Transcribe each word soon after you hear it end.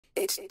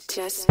It's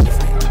JetVoid.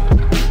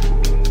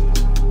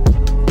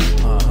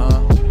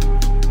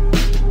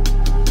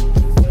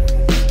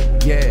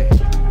 Yeah.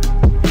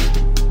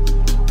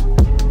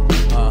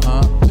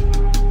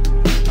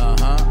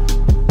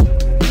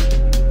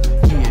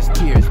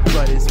 Years,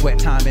 blood and sweat.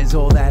 Time is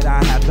all that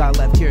I have got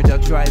left. Tear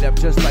ducts dried up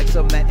just like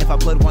cement. If I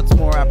bled once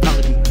more, I'd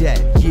probably be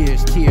dead.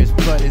 Years, tears,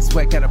 blood and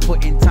sweat. Gotta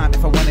put in time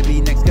if I wanna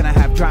be next. Gonna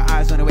have dry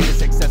eyes on the way to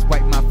success.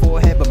 Wipe my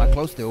forehead, but my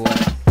clothes still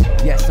wet.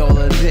 Yes, all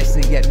of this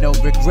and yet no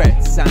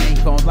regrets. I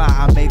ain't gon' lie,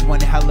 I made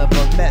one hell of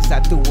a mess. I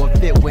threw a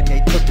fit when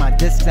they took my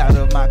discs out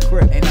of my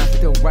crib. And I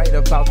still write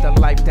about the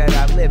life that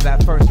I live.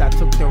 At first I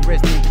took the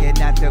risk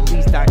thinking at the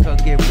least I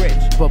could get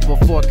rich. But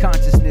before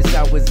consciousness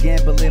I was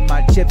gambling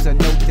my chips. A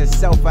note to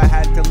self I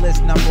had to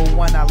list. Number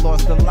one, I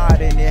lost a lot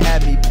and it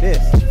had me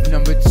pissed.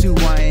 Number two,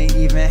 I ain't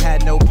even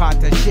had no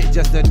pot to shit.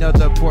 Just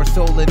another poor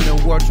soul in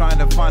the war trying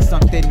to find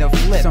something to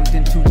flip.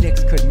 Something two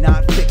nicks could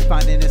not fix.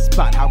 Finding a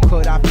spot, how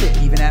could I fit?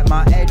 Even at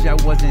my edge I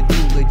wasn't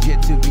too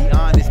legit to be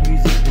honest.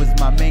 Music was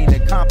my main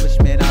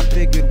accomplishment. I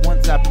figured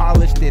once I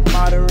polished it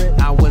moderate,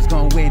 I was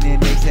gonna win,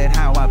 and they said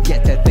how. I've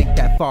yet to think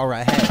that far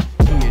ahead.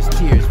 Years,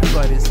 tears,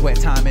 blood and sweat.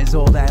 Time is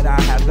all that I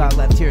have got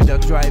left. Tear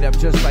ducts dried up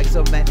just like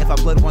cement. If I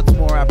bled once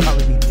more, I'd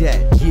probably be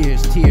dead.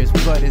 Years, tears,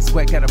 blood and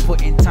sweat. Gotta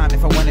put in time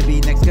if I wanna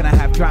be next. Gonna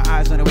have dry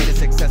eyes on the way to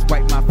success.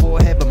 Wipe my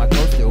forehead, but my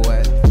clothes still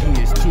wet.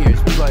 Years,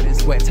 tears, blood and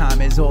sweat.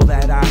 Time is all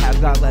that I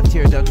have got left.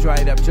 Tear ducts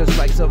dried up just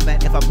like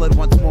cement. If I bled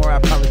once more,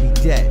 I'd probably be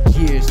dead.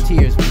 Years,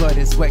 tears, blood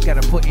and sweat.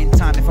 Gotta put in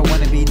time if I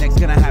wanna be next.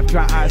 Gonna have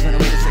dry eyes on the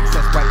way to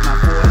success. Wipe my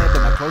forehead,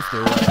 but my clothes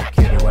still wet.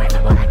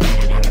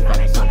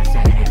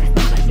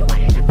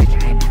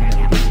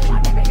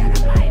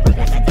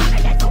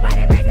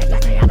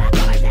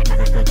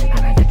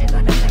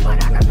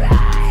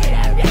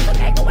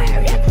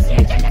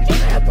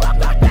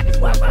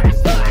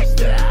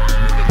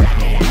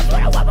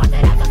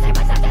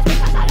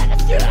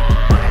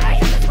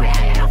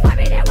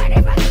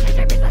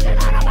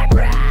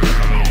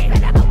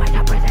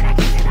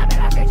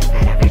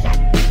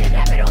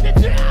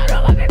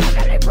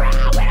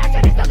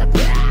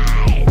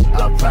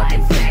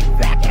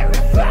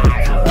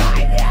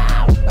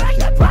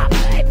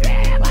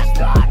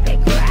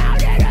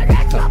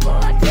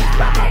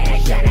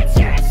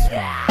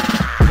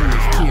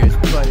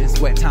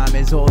 Time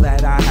is all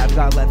that I have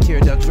got left. Tear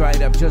ducts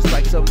dried up just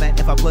like cement.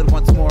 If I bled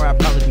once more, I'd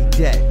probably be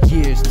dead.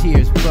 Years,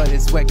 tears, blood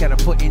and sweat. Gotta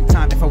put in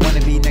time if I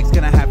wanna be next.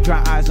 Gonna have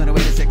dry eyes on the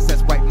way to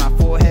success. Wipe my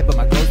forehead, but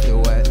my clothes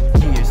still wet.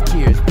 Years,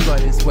 tears,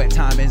 blood and sweat.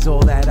 Time is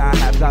all that I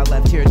have got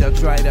left. Tear ducts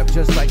dried up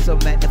just like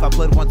cement. If I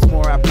bled once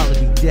more, I'd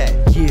probably be dead.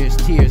 Years,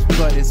 tears,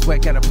 blood and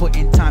sweat. Gotta put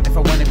in time if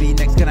I wanna be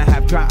next. Gonna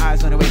have dry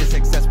eyes on the way to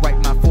success. Wipe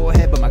my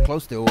forehead, but my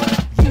clothes still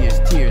wet. Years,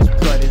 tears,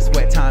 blood and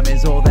sweat. Time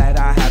is all that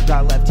I have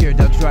got left. Tear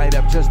ducts dried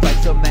up just like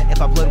cement.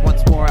 If I bled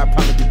once more, I'd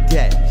probably be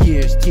dead.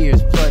 Years,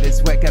 tears, blood and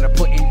sweat. Gotta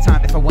put in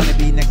time if I wanna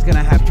be next.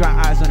 Gonna have dry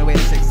eyes on the way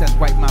to success.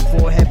 Wipe my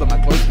forehead, but my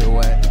clothes still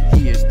wet.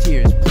 Years,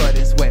 tears, blood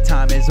and sweat.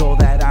 Time is all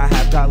that I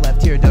have got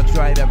left. Tear ducts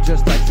dried up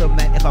just like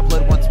cement. If I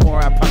bled once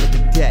more, I'd probably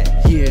be dead.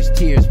 Years,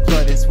 tears,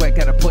 blood and sweat.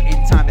 Gotta put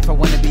in time if I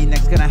wanna be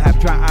next. Gonna have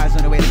dry eyes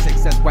on the way to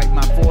success. Wipe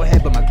my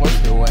forehead, but my clothes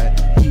still wet.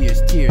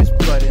 Years, tears,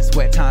 blood and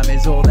sweat. Time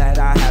is all that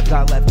I have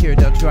got left. Tear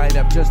ducts dried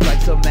up just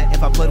like cement.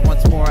 If I bled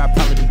once more, I'd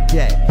probably be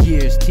dead.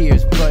 Years,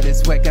 tears, blood and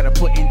sweat. Gotta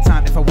put in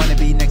time if I wanna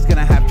be next.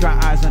 Gonna have dry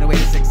eyes on the way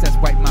to success.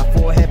 Wipe my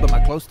forehead, but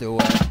my clothes still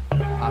wet.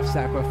 I've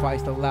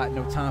sacrificed a lot,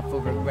 no time for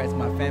regrets.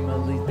 My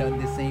family's done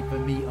the same for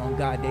me. On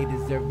God, they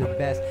deserve the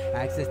best.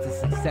 Access to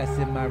success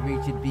in my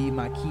reach would be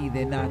my key.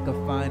 Then I could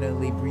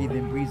finally breathe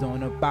and breeze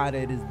on up out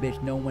of this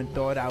bitch. No one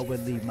thought I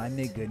would leave, my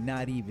nigga,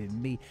 not even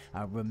me.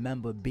 I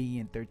remember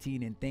being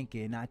 13 and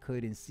thinking I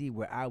couldn't see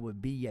where I would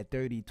be at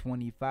 30,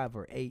 25,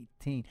 or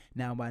 18.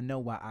 Now I know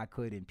why I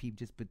couldn't peep.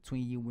 Just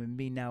between you and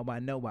me, now I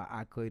know why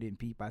I couldn't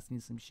peep. I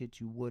seen some shit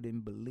you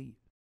wouldn't believe.